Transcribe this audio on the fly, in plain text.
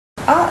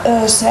A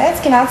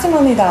Švedski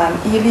nacionalni dan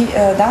ili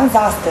dan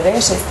zastave,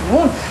 6.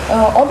 jun,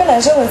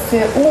 obeležava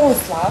se u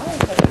slavu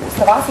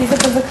vas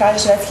izabran za kralja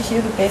Švedske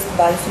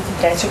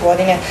 1523.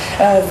 godine.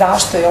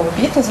 Zašto je ovo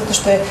bitno? Zato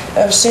što je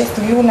 6.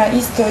 juna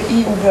isto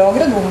i u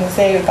Beogradu u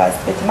muzeju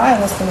 25. maja,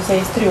 odnosno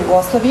muzeju istorije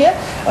Jugoslavije,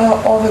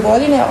 ove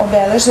godine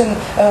obeležen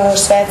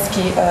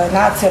Švedski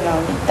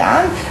nacionalni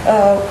dan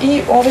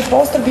i ovaj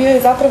prostor bio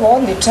je zapravo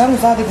odličan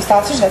za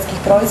degustaciju švedskih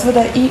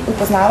proizvoda i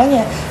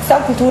upoznavanje sa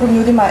kulturom,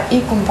 ljudima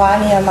i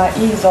kompanijama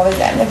iz ove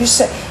zemlje.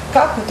 Više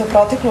kako je to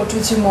proteklo,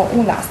 čućemo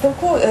u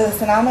nastavku.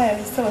 Sa nama je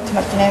Liselot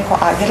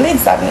Martinenko-Agerlic,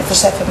 zamjenica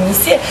šefa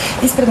misije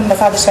ispred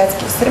ambasade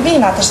Švedske u Srbiji,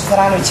 Nataša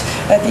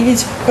Zaranović-Divić,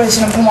 koja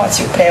će nam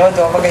pomoći u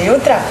prevodu ovoga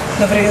jutra.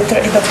 Dobro jutro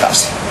i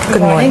dobrodošli.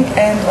 Good morning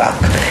and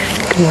welcome.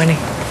 Good morning.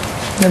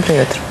 Dobro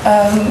jutro.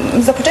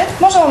 Za početak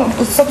možemo,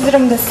 s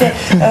obzirom da se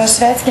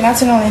Švedski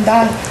nacionalni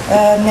dan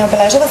ne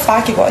obeležava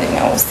svake godine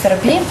u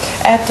Srbiji,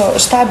 eto,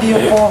 šta je bio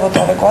povod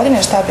ove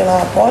godine, šta je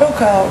bila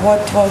poruka, what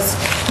was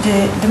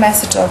the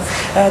message of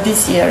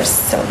this year's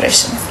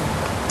celebrations?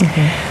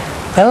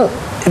 Well,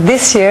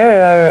 this year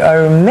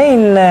our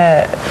main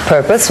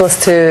purpose was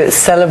to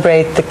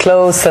celebrate the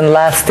close and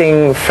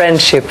lasting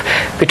friendship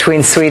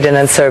between Sweden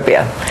and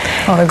Serbia.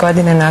 Ove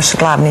godine naš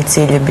glavni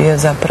cilj je bio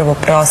zapravo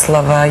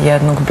proslava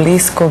jednog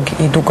bliskog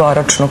i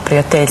dugoročnog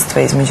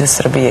prijateljstva između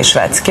Srbije i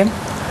Švedske.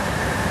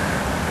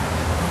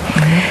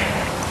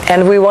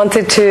 And we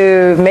wanted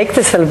to make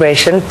the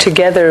celebration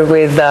together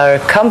with our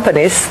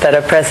companies that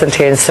are present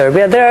here in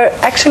Serbia.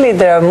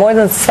 There are more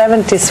than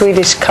 70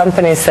 Swedish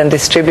companies and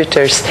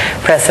distributors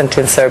present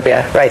in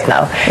Serbia right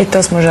now. I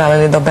to smo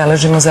želeli da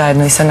obeležimo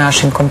zajedno i sa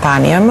našim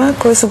kompanijama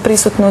koje su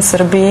prisutne u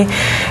Srbiji.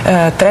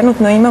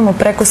 Trenutno imamo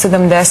preko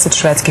 70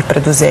 švedskih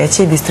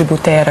preduzeća i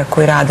distributera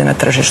koji rade na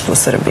tržištu u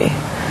Srbiji.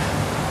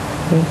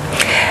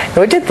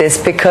 We did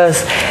this because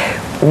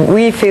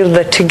we feel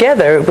that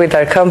together with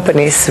our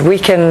companies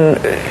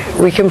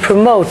we can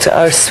promote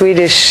our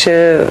Swedish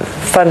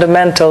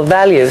fundamental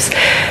values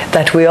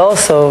that we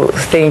also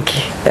think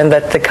and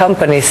that the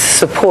companies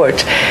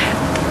support,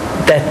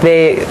 that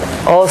they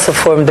also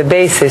form the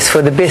basis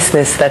for the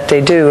business that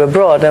they do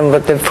abroad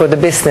and for the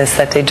business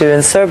that they do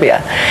in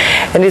Serbia.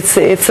 And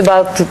it's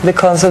about the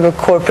concept of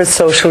corporate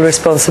social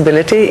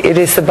responsibility. It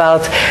is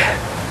about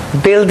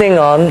building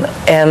on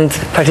and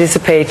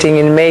participating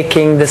in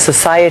making the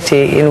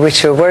society in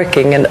which you're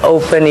working an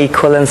open,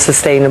 equal and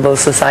sustainable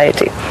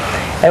society.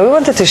 And we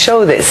wanted to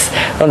show this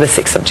on the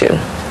 6th of June.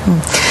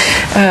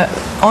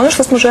 Ono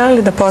što smo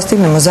želeli da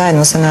postignemo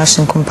zajedno sa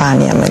našim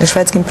kompanijama ili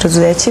švedskim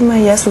preduzećima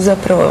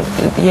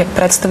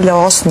predstavlja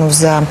osnov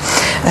za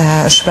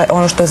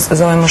ono što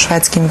zovemo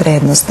švedskim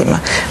vrednostima.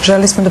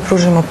 Želeli smo da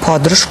pružimo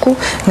podršku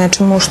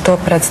nečemu što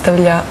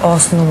predstavlja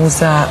osnovu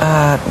za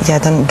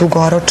jedan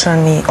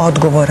dugoročan i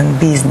odgovoran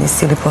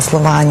biznis ili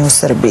poslovanje u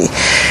Srbiji.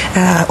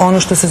 Ono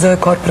što se zove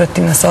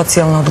korporativna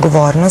socijalna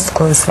odgovornost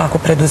koju svako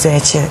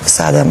preduzeće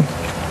sada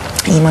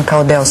ima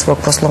kao deo svog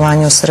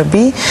poslovanja u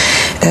Srbiji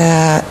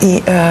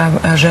i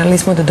želeli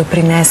smo da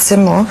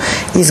doprinesemo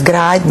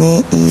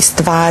izgradnji i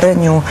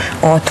stvaranju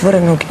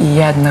otvorenog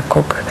i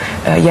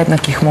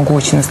jednakih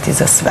mogućnosti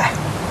za sve.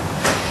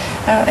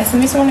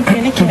 Mi smo imali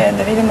prilike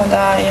da vidimo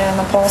da je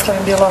na proslavi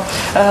bilo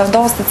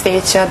dosta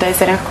cveća, da je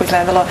se nekako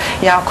izgledalo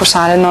jako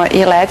šareno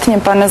i letnje,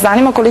 pa nas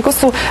zanima koliko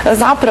su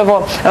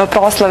zapravo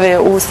proslave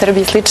u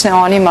Srbiji slične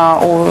onima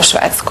u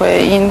Švedskoj.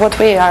 In what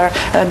way are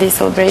these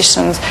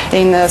celebrations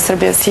in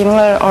Serbia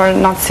similar or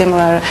not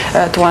similar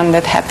to one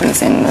that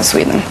happens in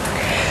Sweden?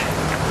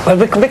 Well,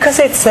 because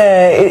it's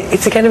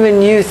a kind of a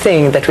new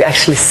thing that we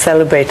actually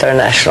celebrate our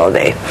National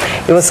Day.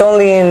 It was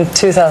only in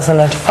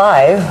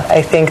 2005,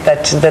 I think,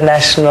 that the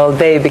National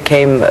Day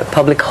became a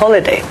public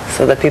holiday,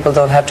 so that people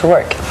don't have to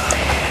work.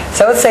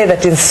 So I would say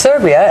that in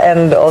Serbia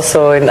and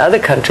also in other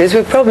countries,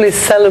 we probably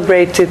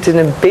celebrate it in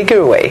a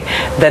bigger way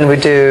than we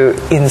do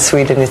in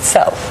Sweden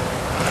itself.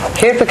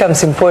 Here it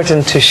becomes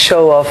important to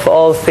show off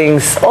all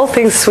things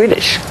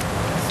Swedish.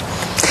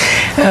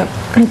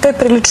 To je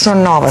prilično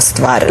nova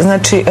stvar.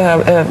 Znači,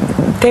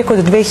 tek od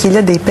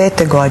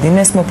 2005.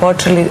 godine smo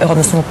počeli,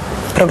 odnosno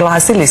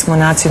proglasili smo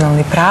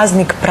nacionalni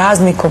praznik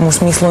praznikom u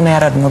smislu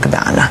neradnog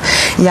dana,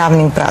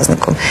 javnim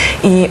praznikom.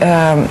 I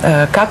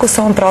kako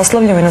se on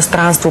proslavlja u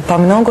inostranstvu? Pa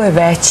mnogo je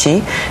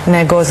veći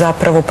nego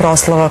zapravo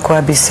proslava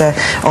koja bi se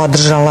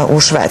održala u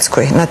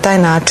Švedskoj. Na taj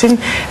način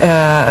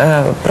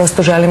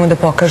prosto želimo da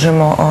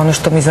pokažemo ono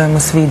što mi zovemo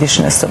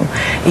Swedishnessom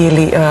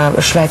ili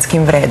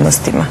švedskim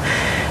vrednostima.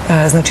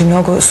 Znači,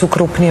 mnogo su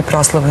krupnije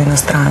proslave u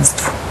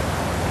inostranstvu.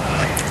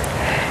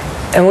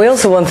 And we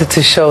also wanted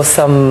to show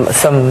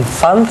some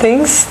fun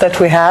things that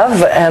we have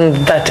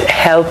and that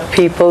help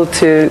people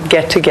to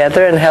get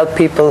together and help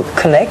people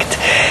connect.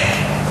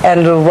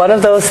 And one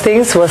of those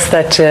things was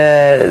that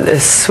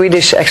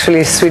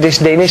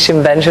Swedish-Danish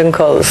invention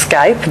called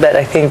Skype that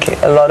I think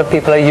a lot of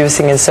people are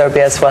using in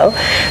Serbia as well.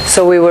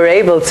 So we were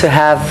able to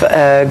have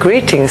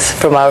greetings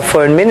from our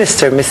foreign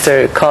minister,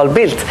 Mr. Carl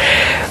Bildt,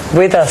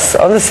 with us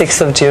on the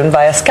 6th of June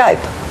via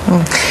Skype.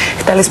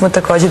 Hteli smo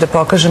također da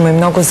pokažemo i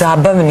mnogo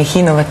zabavnih,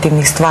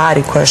 inovativnih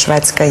stvari koje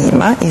Švedska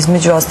ima,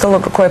 između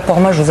ostalog koje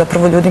pomažu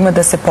zapravo ljudima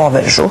da se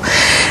povežu,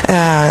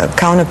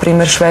 kao na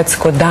primjer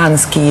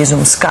švedsko-danski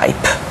izum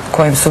Skype,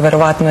 kojim su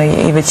verovatno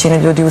i većina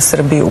ljudi u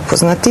Srbiji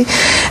upoznati.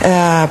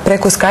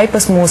 Preko Skype-a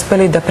smo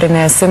uspeli da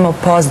prenesemo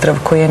pozdrav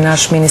koji je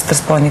naš ministar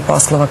spoljnih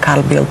poslova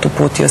Carl Bildt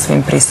uputio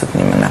svim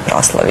prisutnima na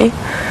proslavi.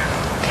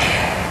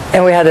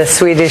 And we had a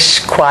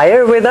Swedish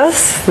choir with us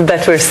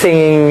that were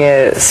singing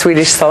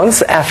Swedish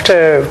songs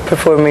after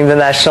performing the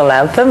national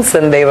anthems,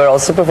 and they were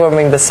also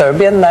performing the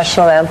Serbian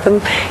national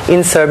anthem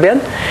in Serbian.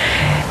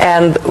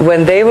 And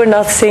when they were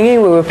not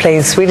singing, we were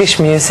playing Swedish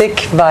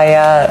music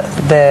via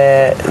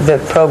the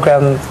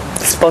program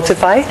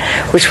Spotify,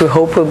 which we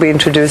hope will be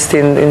introduced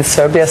in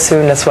Serbia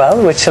soon as well,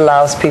 which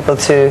allows people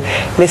to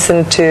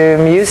listen to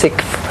music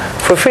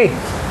for free.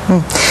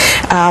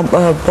 A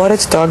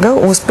pored toga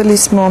uspeli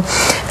smo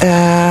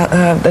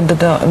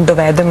da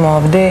dovedemo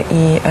ovde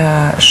i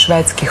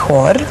švedski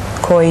hor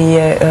koji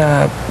je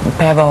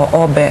pevao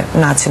obe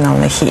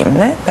nacionalne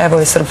himne. Pevao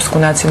je srpsku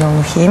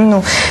nacionalnu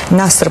himnu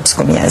na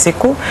srpskom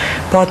jeziku.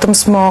 Potom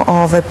smo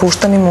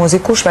puštali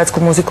muziku,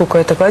 švedsku muziku koja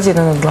je također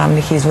jedan od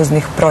glavnih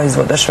izvoznih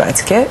proizvoda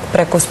Švedske,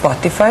 preko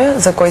Spotify-a,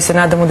 za koji se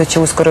nadamo da će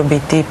uskoro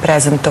biti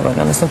prezentovan,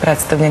 odnosno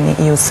predstavljeni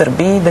i u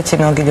Srbiji, da će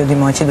mnogi ljudi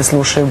moći da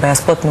slušaju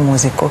besplatnu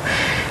muziku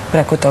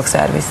preko tog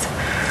servisa.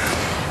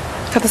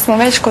 Kada smo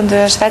već kod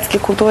švedske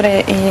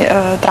kulture i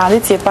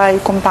tradicije pa i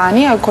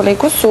kompanija,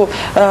 koliko su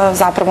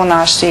zapravo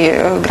naši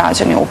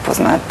građani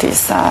upoznati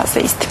sa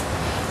istim?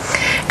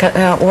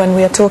 When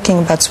we are talking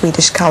about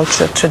Swedish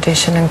culture,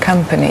 tradition and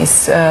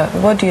companies,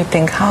 what do you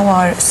think, how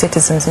our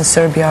citizens in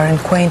Serbia are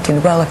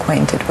well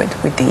acquainted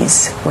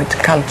with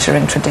culture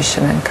and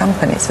tradition and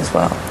companies as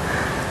well?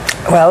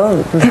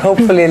 Well,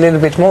 hopefully a little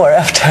bit more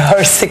after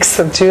our 6th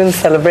of June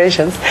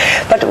celebrations.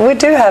 But we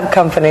do have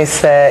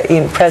companies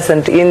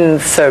present in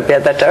Serbia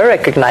that are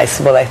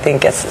recognizable, I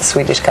think, as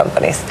Swedish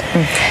companies.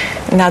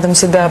 Nadam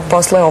se da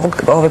posle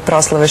ove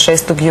proslave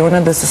 6.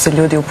 juna da su se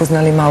ljudi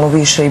upoznali malo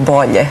više i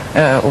bolje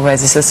u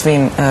vezi sa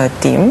svim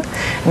tim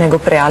nego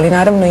pre, ali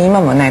naravno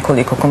imamo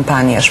nekoliko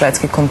kompanija,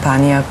 švedskih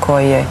kompanija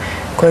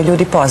koje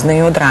ljudi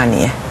poznaju od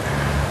ranije.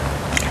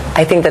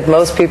 I think that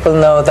most people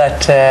know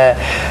that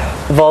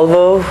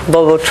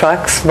Volvo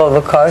trucks,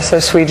 Volvo cars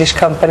are Swedish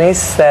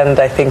companies, and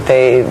I think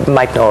they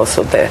might know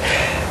also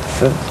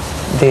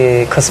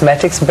the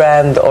cosmetics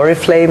brand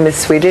Oriflame is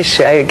Swedish.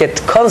 I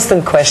get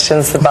constant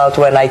questions about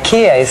when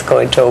IKEA is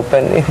going to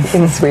open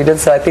in Sweden,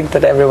 so I think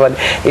that everyone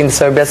in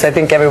Serbia, so I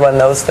think everyone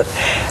knows that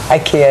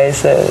IKEA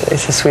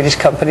is a Swedish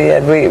company,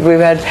 and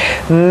we've had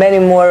many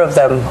more of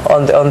them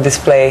on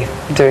display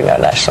during our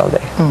National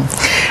Day.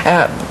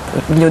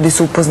 Ljudi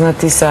su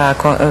upoznati sa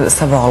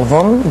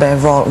Volvom, da je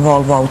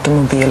Volvo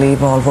automobili i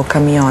Volvo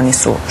kamioni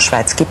su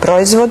švedski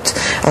proizvod,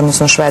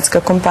 odnosno švedska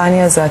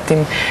kompanija,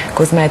 zatim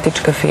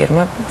kozmetička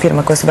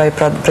firma koja se bavi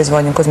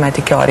proizvodnjom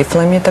kozmetike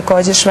Oriflame je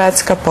također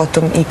švedska,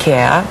 potom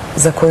IKEA,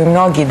 za koju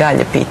mnogi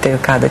dalje pitaju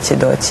kada će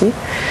doći.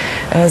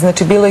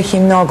 Znači, bilo ih i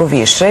mnogo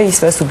više i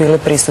sve su bile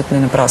prisutne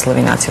na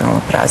proslavi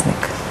nacionalnog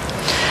praznika.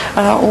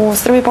 U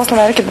Srbiji posle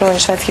velike broje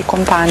švedskih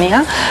kompanija,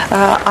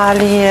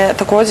 ali je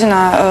također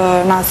na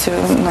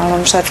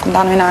nacionalnom švedskom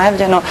danu i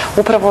najavljeno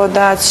upravo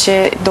da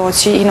će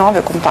doći i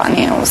nove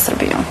kompanije u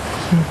Srbiju.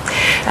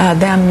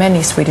 There are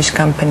many Swedish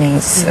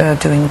companies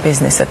doing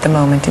business at the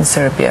moment in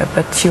Serbia,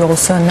 but you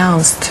also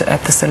announced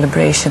at the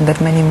celebration that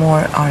many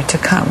more are to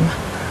come.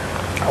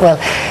 Well,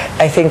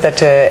 I think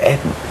that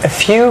a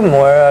few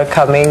more are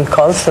coming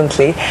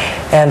constantly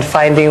and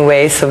finding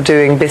ways of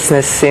doing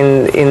business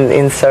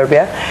in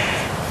Serbia.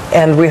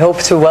 And we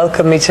hope to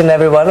welcome each and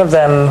every one of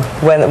them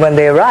when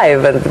they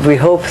arrive, and we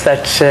hope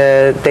that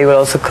they will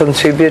also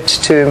contribute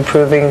to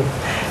improving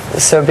the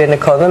Serbian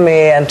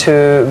economy and to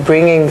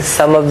bringing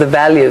some of the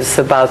values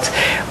about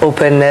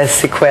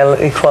openness,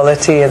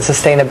 equality and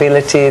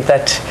sustainability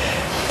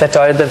that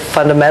are the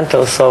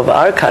fundamentals of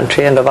our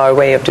country and of our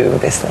way of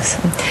doing business.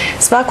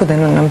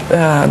 Svakodnevno nam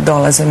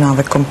dolaze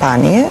nove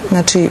kompanije,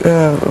 znači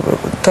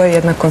to je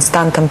jedan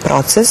konstantan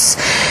proces.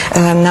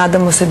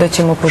 Nadamo se da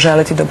ćemo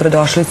poželiti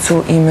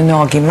dobrodošlicu i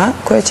mnogima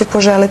koje će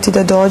poželiti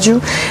da dođu.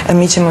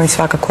 Mi ćemo im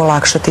svakako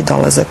olakšati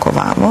dolazak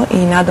ovamo i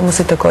nadamo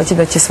se također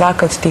da će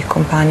svaka od tih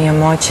kompanija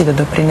moći da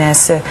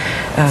doprinese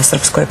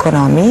srpskoj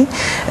ekonomiji,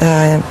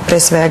 pre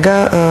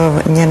svega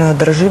njenoj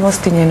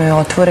održivosti, njenoj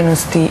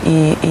otvorenosti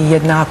i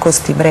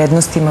jednakosti,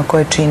 vrednostima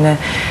koje čine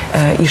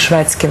i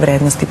švedske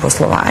vrednosti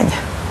poslovanja.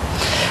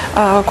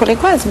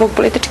 Koliko je zbog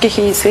političkih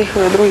i svih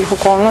drugih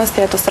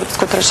okolnosti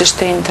srpsko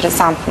tržište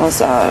interesantno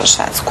za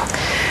Švedsku?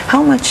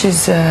 How much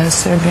is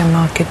Serbian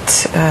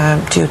market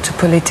due to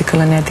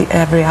political and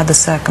every other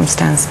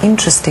circumstance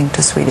interesting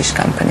to Swedish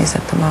companies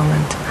at the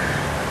moment?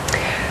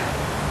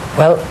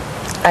 Well,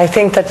 I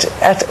think that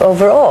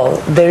overall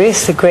there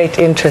is a great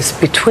interest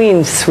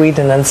between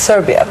Sweden and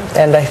Serbia,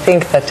 and I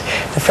think that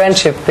the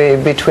friendship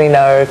between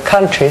our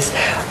countries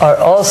are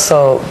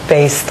also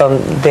based on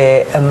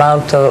the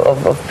amount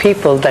of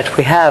people that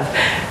we have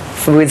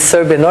with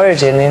Serbian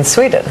origin in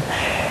Sweden.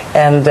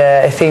 And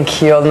I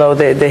think you all know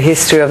the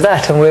history of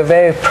that, and we're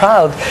very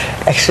proud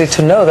actually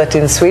to know that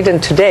in Sweden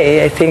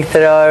today I think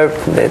there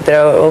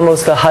are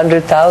almost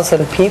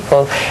 100,000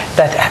 people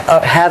that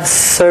have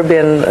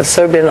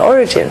Serbian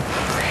origin.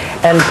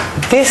 And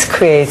this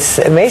creates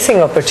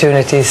amazing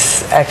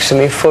opportunities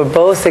actually for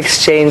both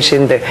exchange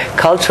in the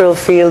cultural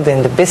field,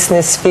 in the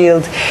business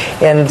field,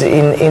 and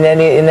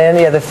in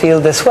any other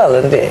field as well.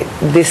 And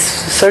this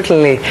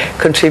certainly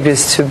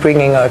contributes to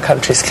bringing our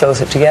countries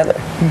closer together.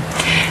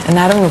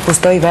 Naravno,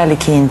 postoji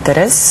veliki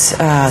interes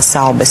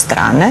sa obe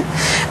strane,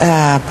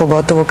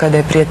 pogotovo kada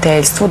je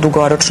prijateljstvo,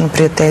 dugoročno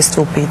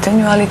prijateljstvo u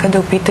pitanju, ali kada je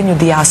u pitanju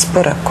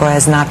dijaspora koja je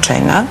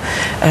značajna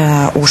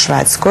u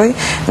Švedskoj.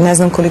 Ne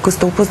znam koliko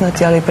ste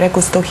upoznati, ali preko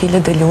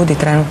 100.000 ljudi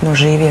trenutno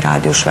živi i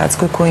radi u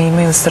Švedskoj koji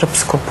imaju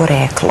srpsko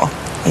poreklo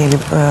ili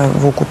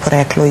vuku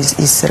poreklo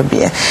iz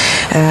Srbije.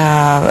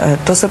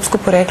 To srpsko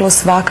poreklo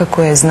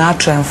svakako je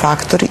značajan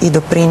faktor i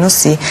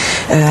doprinosi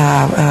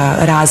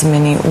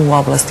razmeni u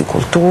oblasti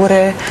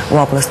kulture, u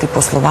oblasti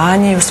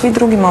poslovanja i u svim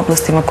drugim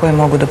oblastima koje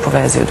mogu da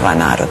povezuju dva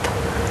naroda.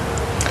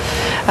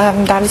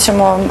 Da li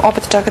ćemo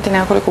opet čekati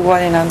nekoliko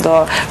godina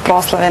do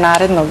proslave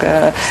narednog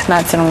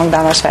nacionalnog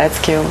dana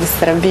Švedske u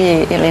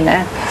Srbiji ili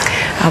ne?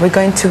 Are we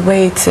going to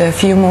wait a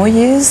few more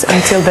years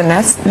until the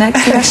next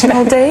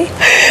National Day?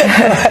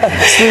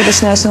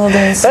 Swedish National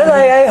Day?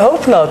 Well, I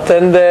hope not,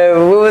 and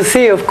we will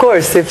see, of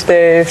course, if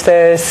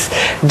there's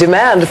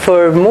demand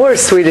for more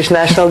Swedish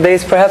National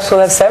Days, perhaps we'll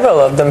have several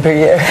of them per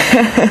year.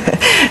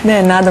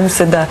 Ne, nadam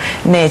se da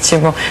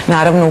nećemo.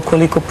 Naravno,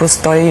 ukoliko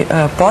postoji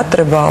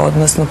potreba,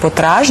 odnosno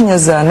potražnja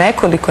za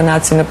nekoliko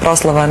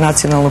proslava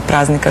nacionalnog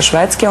praznika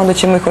Švedske, onda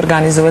ćemo ih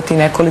organizovati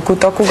nekoliko u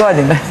toku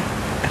godine.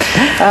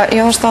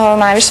 I ono što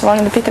najviše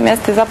volim da pitam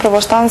jeste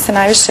zapravo šta vam se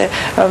najviše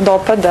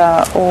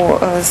dopada u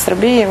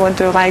Srbiji? What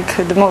do you like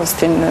the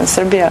most in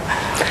Serbia?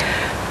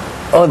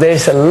 Oh,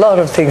 there's a lot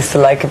of things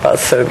to like about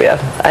Serbia.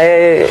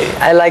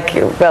 I like,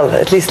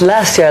 well, at least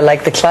last year I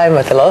liked the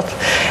climate a lot,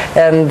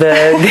 and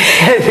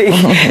I think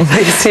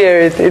this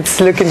year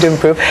it's looking to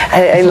improve.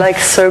 I like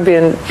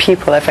Serbian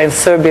people. I find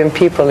Serbian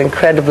people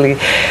incredibly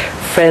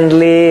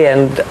friendly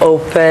and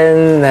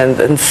open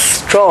and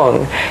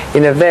strong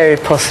in a very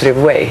positive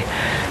way.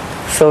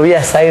 So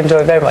yes, I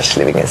enjoy very much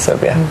living in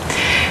Serbia.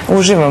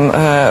 Uživam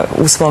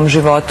u svom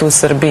životu u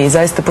Srbiji.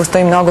 Zaista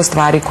postoji mnogo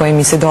stvari koje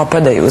mi se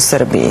dopadaju u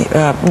Srbiji.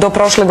 Do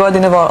prošle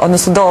godine,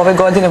 odnosno do ove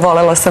godine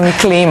volela sam i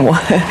klimu,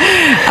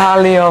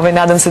 ali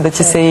nadam se da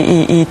će se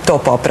i to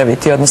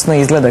popraviti, odnosno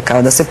izgleda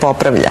kao da se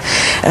popravlja.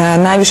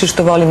 Najviše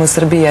što volim u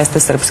Srbiji jeste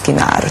srpski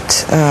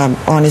narod.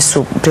 Oni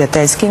su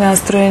prijateljski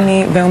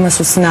nastrojeni, veoma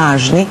su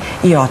snažni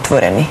i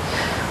otvoreni.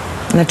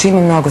 Znači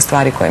ima mnogo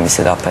stvari koje mi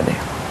se dopadaju.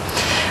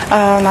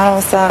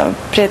 Naravno, sa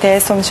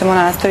prijateljstvom ćemo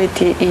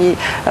nastaviti i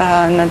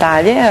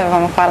nadalje.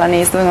 Vam hvala na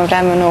izdvojenom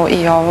vremenu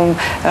i ovom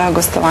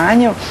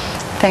gostovanju.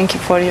 Thank you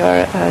for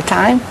your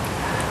time.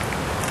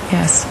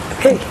 Yes.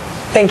 Okay.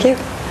 Thank you.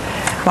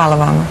 Hvala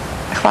vama.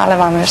 Hvala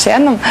vama još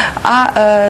jednom.